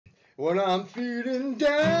When I'm feeling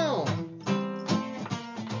down,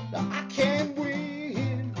 I can't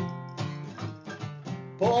win.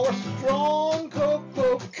 Pour a strong cup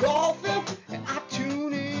of coffee and I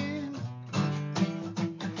tune in.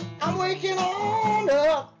 I'm waking on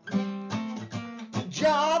up to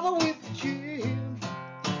Java with Jim.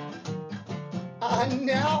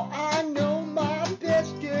 Now I know my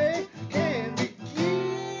best day can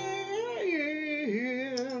begin.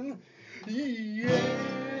 Yeah.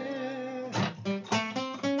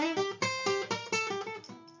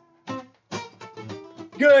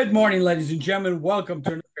 Good morning, ladies and gentlemen. Welcome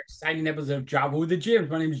to another exciting episode of Java with the JIMS.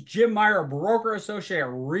 My name is Jim Meyer, a broker associate at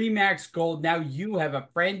Remax Gold. Now you have a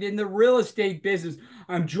friend in the real estate business.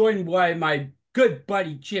 I'm joined by my good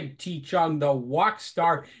buddy, Jim T. Chong the Wok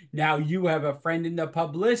Star. Now you have a friend in the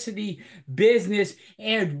publicity business.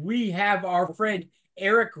 And we have our friend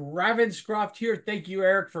Eric Ravenscroft here. Thank you,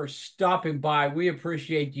 Eric, for stopping by. We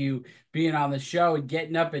appreciate you being on the show and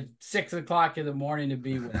getting up at 6 o'clock in the morning to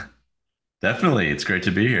be with us. Definitely. It's great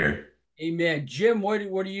to be here. Amen. Jim, what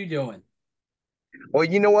are you doing? Well,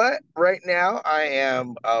 you know what? Right now, I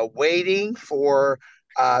am waiting for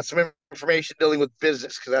some information dealing with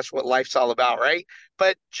business because that's what life's all about, right?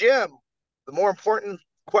 But Jim, the more important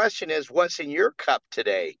question is, what's in your cup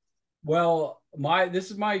today? Well, this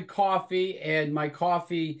is my coffee, and my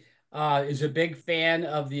coffee is a big fan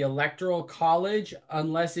of the Electoral College,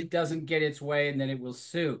 unless it doesn't get its way, and then it will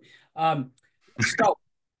sue. So,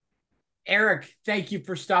 Eric, thank you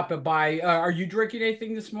for stopping by. Are you drinking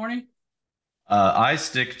anything this morning? I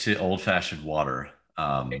stick to old-fashioned water.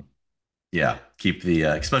 Yeah, keep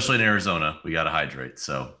especially in Arizona, we got to hydrate.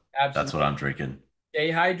 So that's what I'm drinking.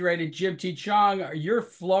 Stay hydrated. Jim T. Chong, you're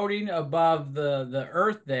floating above the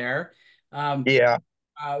earth there. Yeah,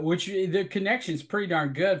 Which the connection's pretty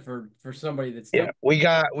darn good for somebody that's yeah. We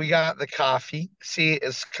got the coffee. See,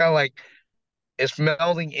 it's kind of like it's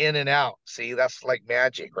melding in and out. See, that's like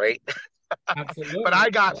magic, right? But absolutely. I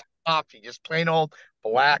got some coffee, just plain old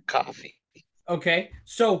black coffee. Okay,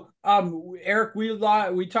 so Eric,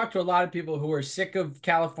 we talked to a lot of people who are sick of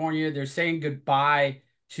California. They're saying goodbye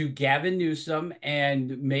to Gavin Newsom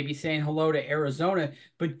and maybe saying hello to Arizona.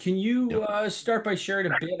 But can you Yep. start by sharing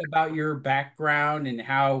a bit about your background and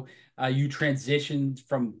how you transitioned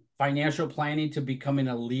from financial planning to becoming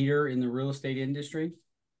a leader in the real estate industry?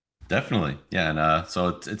 Definitely. Yeah, and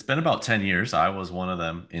so it's been about 10 years. I was one of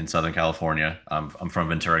them in Southern California. I'm from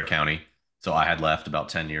Ventura County, so I had left about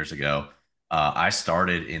 10 years ago. I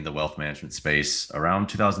started in the wealth management space around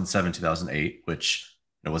 2007, 2008, which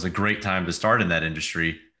was a great time to start in that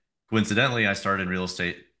industry. Coincidentally, I started in real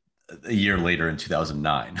estate a year later in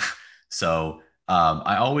 2009. So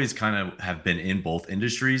I always kind of have been in both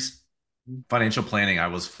industries. Financial planning, I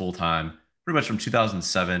was full time pretty much from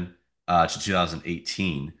 2007 to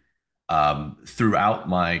 2018. Throughout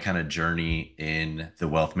my kind of journey in the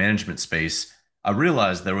wealth management space, I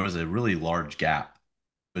realized there was a really large gap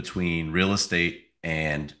between real estate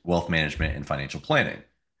and wealth management and financial planning.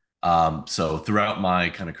 So throughout my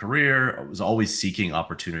kind of career, I was always seeking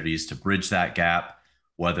opportunities to bridge that gap,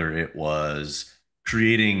 whether it was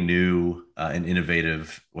creating new and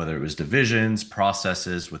innovative, whether it was divisions,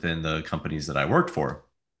 processes within the companies that I worked for.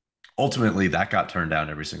 Ultimately, that got turned down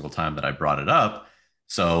every single time that I brought it up.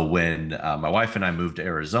 So when my wife and I moved to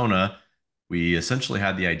Arizona, we essentially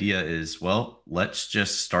had the idea is, well, let's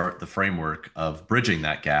just start the framework of bridging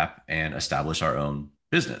that gap and establish our own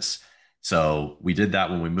business. So we did that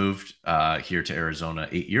when we moved here to Arizona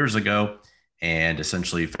 8 years ago. And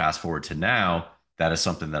essentially, fast forward to now, that is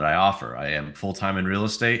something that I offer. I am full time in real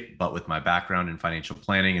estate, but with my background in financial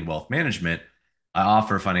planning and wealth management, I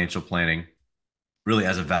offer financial planning really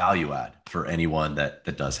as a value add for anyone that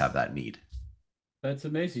does have that need. That's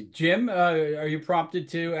amazing. Jim, are you prompted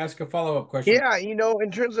to ask a follow-up question? Yeah,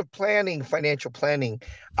 in terms of planning, financial planning,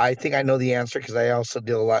 I think I know the answer because I also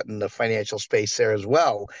deal a lot in the financial space there as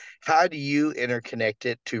well. How do you interconnect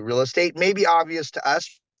it to real estate? Maybe obvious to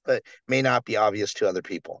us, but may not be obvious to other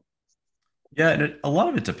people. Yeah, and a lot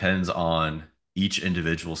of it depends on each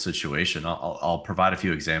individual situation. I'll provide a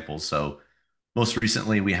few examples. So, most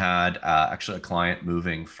recently, we had actually a client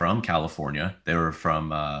moving from California. They were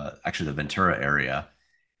from actually the Ventura area,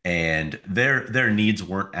 and their needs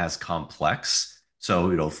weren't as complex. So,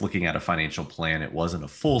 if looking at a financial plan, it wasn't a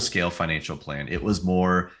full scale financial plan. It was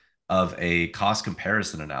more of a cost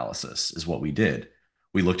comparison analysis, is what we did.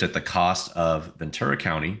 We looked at the cost of Ventura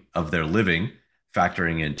County of their living,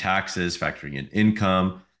 factoring in taxes, factoring in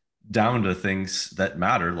income, down to things that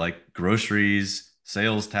matter like groceries,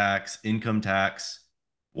 sales tax, income tax,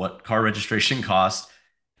 what car registration costs,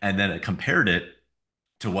 and then it compared it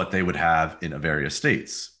to what they would have in various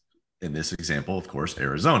states. in this example, of course,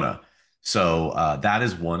 Arizona. So that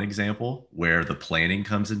is one example where the planning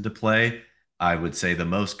comes into play. I would say the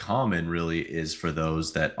most common really is for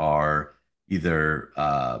those that are either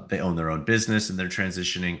they own their own business and they're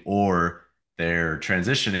transitioning, or they're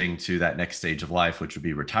transitioning to that next stage of life, which would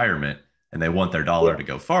be retirement, and they want their dollar to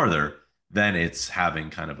go farther. Then it's having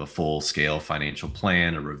kind of a full scale financial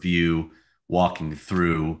plan, a review, walking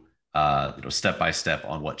through step by step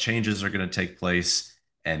on what changes are going to take place.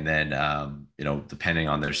 And then, depending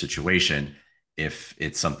on their situation, if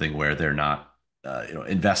it's something where they're not,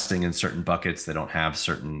 investing in certain buckets, they don't have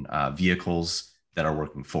certain vehicles that are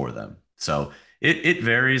working for them. So it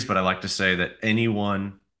varies, but I like to say that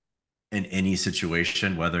anyone in any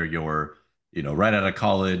situation, whether you're, right out of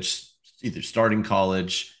college, either starting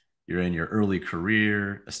college, you're in your early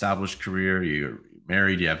career, established career, you're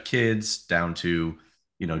married, you have kids, down to,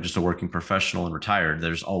 just a working professional and retired,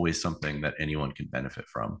 there's always something that anyone can benefit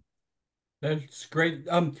from. That's great.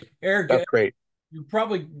 Eric, That's great. you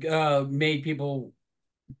probably made people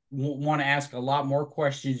want to ask a lot more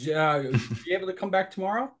questions. Be able to come back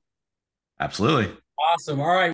tomorrow? Absolutely. Awesome. All right.